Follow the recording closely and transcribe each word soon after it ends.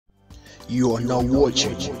You are now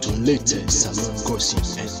watching the latest salon gossip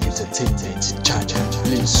and entertainment channel.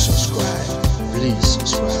 Please subscribe. Please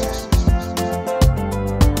subscribe.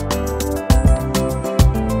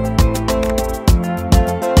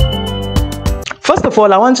 First of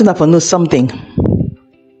all, I want to know something.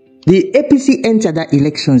 The APC entered the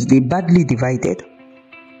elections, they badly divided.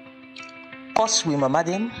 Us, we mama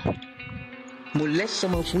them, molest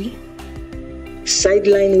some of we,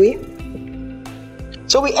 sideline we.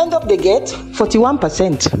 So we end up they get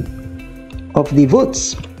 41% of the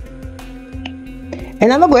votes.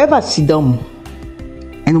 And I'm not going to ever sit down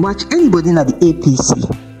and watch anybody in the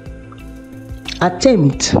APC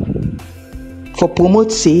attempt for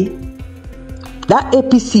promote say that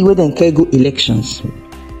APC where they can go elections.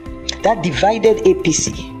 That divided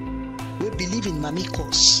APC, we believe in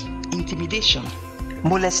mamikos, intimidation,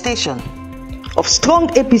 molestation of strong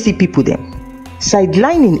APC people them,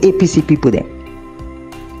 sidelining APC people them,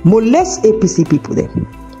 molest APC people them,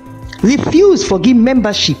 refuse for give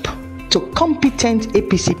membership to competent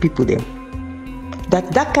APC people them.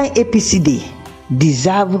 That kind APC they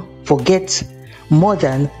deserve for get more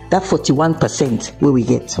than that 41% where we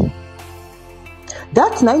get.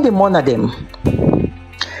 That's not the money them.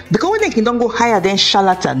 Because when they can don't go higher than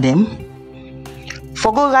charlatan them,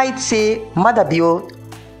 for go right say Madabio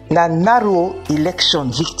na narrow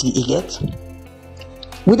election victory he get.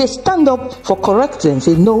 Will they stand up for correction and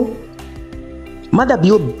say no,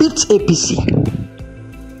 Madabio beat APC.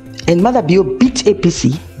 And Madabio beat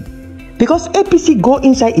APC because APC go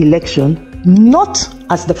inside election not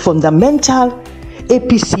as the fundamental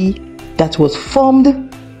APC that was formed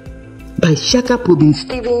by Shaka Probin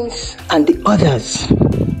Stevens and the others.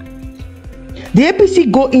 The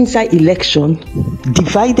APC go inside election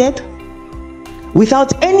divided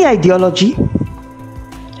without any ideology.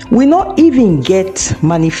 We not even get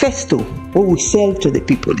manifesto what we sell to the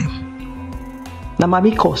people them. Na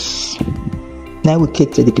mamikos. Now we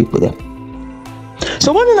take to the people them.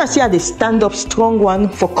 So when you see how they stand up strong one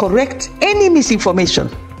for correct any misinformation,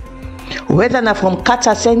 whether na from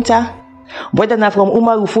Kata Center, whether na from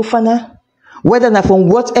Umaru Fofana, whether na from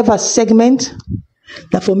whatever segment,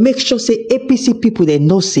 that for make sure say APC people they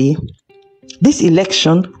know say this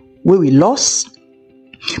election where we lost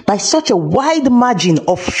by such a wide margin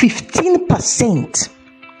of 15%,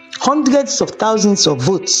 hundreds of thousands of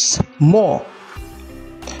votes more.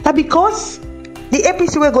 Now because the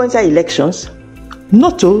APC were going to elections,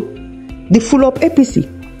 not to the full up APC.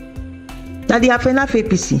 Now they have enough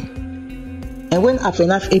APC. And when have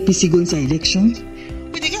enough APC going to elections,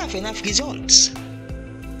 we they have enough results.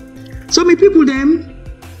 So many people them,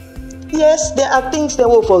 yes, there are things they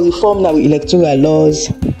will for reform now with electoral laws.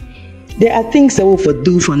 There are things they will for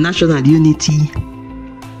do for national unity.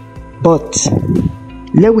 But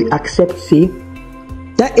let we accept say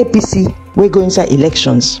that APC we're going to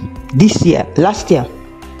elections this year, last year.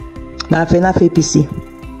 Now have enough APC.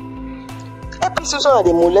 APC so are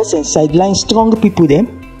the molest and sideline strong people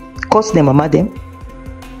them, cause them mama them.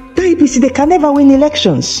 The APC they can never win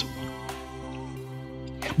elections.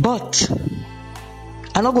 But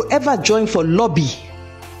I'm not going to ever join for lobby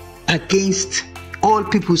against All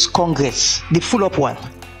People's Congress, the full up one.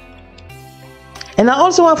 And I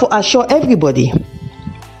also want to assure everybody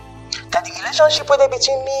that the relationship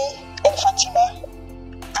between me and Fatima,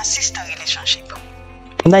 a sister relationship.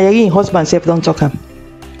 Now your husband self don't talk him.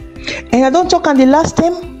 And I don't talk on the last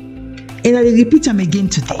time, and I repeat him again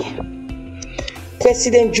today.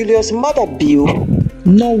 President Julius Madabio,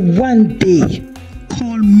 no one day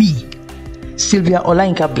call me Sylvia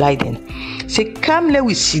Blyden. Say, come let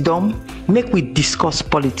we sit down, make we discuss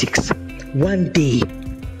politics. One day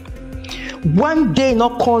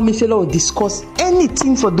not call me, say, Lord, discuss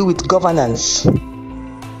anything for do with governance.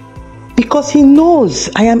 Because he knows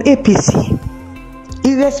I am APC.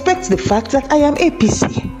 He respects the fact that I am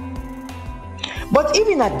APC. But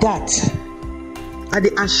even at that, I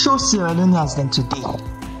dey assure Sierra Leoneans them today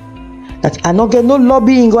that I not get no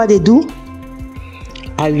lobbying what they do.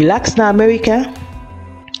 I relax now America,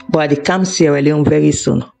 but I come Sierra Leone very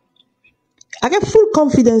soon. I get full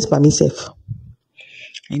confidence by myself.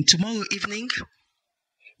 And tomorrow evening,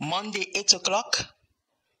 Monday 8 o'clock,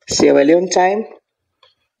 Sierra Leone time,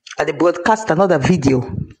 I will broadcast another video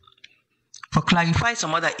for clarify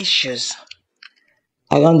some other issues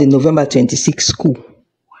around the November 26th school.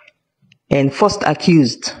 And first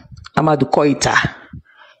accused, Amadou Koita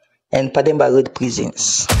and Pademba Road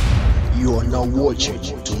prisons. You are now watching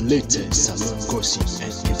the latest salon gossip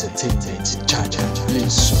and entertainment channel.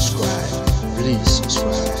 Please subscribe. Please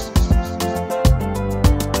subscribe.